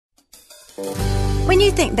When you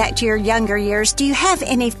think back to your younger years, do you have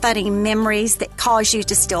any funny memories that cause you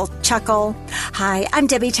to still chuckle? Hi, I'm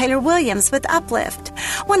Debbie Taylor Williams with Uplift.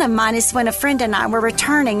 One of mine is when a friend and I were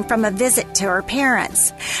returning from a visit to her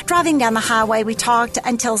parents. Driving down the highway, we talked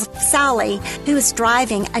until Sally, who was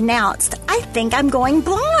driving, announced, "I think I'm going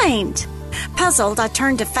blind." Puzzled, I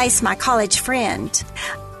turned to face my college friend.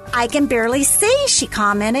 "I can barely see," she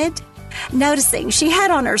commented. Noticing she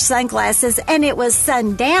had on her sunglasses and it was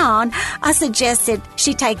sundown, I suggested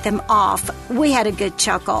she take them off. We had a good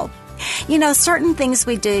chuckle. You know, certain things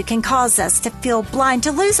we do can cause us to feel blind,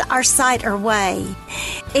 to lose our sight or way.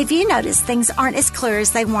 If you notice things aren't as clear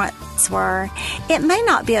as they once were, it may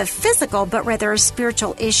not be a physical but rather a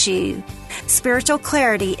spiritual issue. Spiritual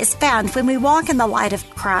clarity is found when we walk in the light of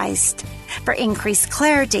Christ. For increased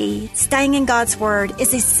clarity, staying in God's Word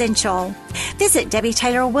is essential. Visit Debbie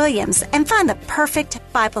Taylor Williams and find the perfect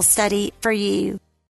Bible study for you.